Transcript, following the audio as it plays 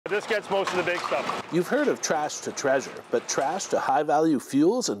This gets most of the big stuff. You've heard of trash to treasure, but trash to high-value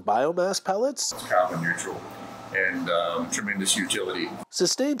fuels and biomass pellets? Carbon neutral and tremendous utility.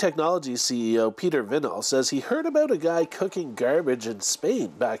 Sustane Technologies CEO Peter Vinal says he heard about a guy cooking garbage in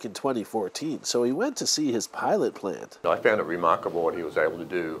Spain back in 2014, so he went to see his pilot plant. I found it remarkable what he was able to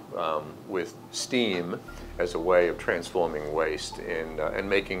do with steam as a way of transforming waste and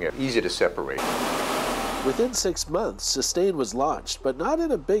making it easy to separate. Within 6 months, Sustane was launched, but not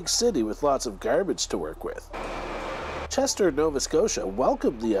in a big city with lots of garbage to work with. Chester, Nova Scotia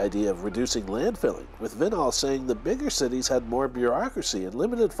welcomed the idea of reducing landfilling, with Vinal saying the bigger cities had more bureaucracy and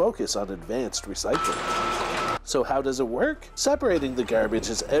limited focus on advanced recycling. So how does it work? Separating the garbage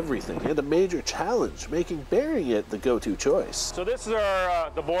is everything and a major challenge, making burying it the go-to choice. So this is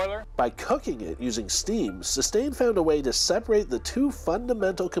the boiler. By cooking it using steam, Sustane found a way to separate the two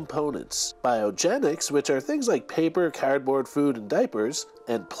fundamental components: biogenics, which are things like paper, cardboard, food, and diapers,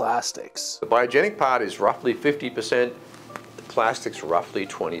 and plastics. The biogenic part is roughly 50%, the plastics roughly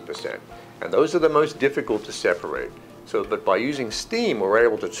 20%. And those are the most difficult to separate. But by using steam, we're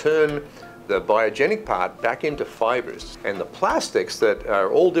able to turn the biogenic part back into fibers. And the plastics that are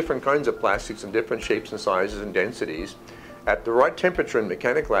all different kinds of plastics in different shapes and sizes and densities, at the right temperature and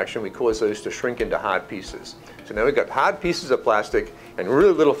mechanical action, we cause those to shrink into hard pieces. So now we've got hard pieces of plastic and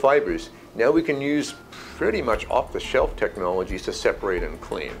really little fibers. Now we can use pretty much off-the-shelf technologies to separate and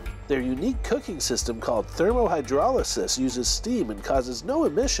clean. Their unique cooking system called thermohydrolysis uses steam and causes no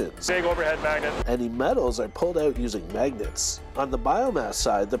emissions. Big overhead magnet. Any metals are pulled out using magnets. On the biomass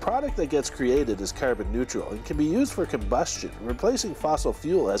side, the product that gets created is carbon neutral and can be used for combustion, replacing fossil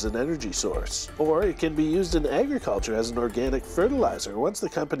fuel as an energy source. Or it can be used in agriculture as an organic fertilizer once the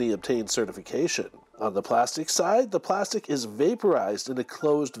company obtains certification. On the plastic side, the plastic is vaporized in a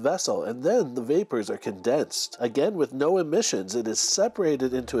closed vessel and then the vapors are condensed. Again, with no emissions, it is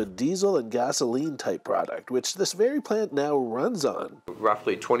separated into a diesel and gasoline type product, which this very plant now runs on.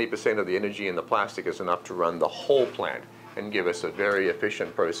 Roughly 20% of the energy in the plastic is enough to run the whole plant and give us a very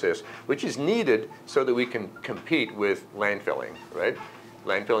efficient process, which is needed so that we can compete with landfilling, right?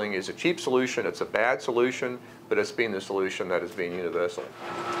 Landfilling is a cheap solution, it's a bad solution, but it's been the solution that has been universal.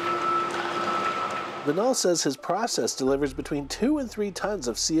 Vinal says his process delivers between 2 and 3 tons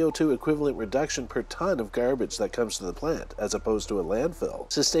of CO2 equivalent reduction per ton of garbage that comes to the plant, as opposed to a landfill.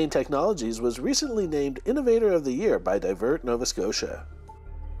 Sustane Technologies was recently named Innovator of the Year by Divert Nova Scotia.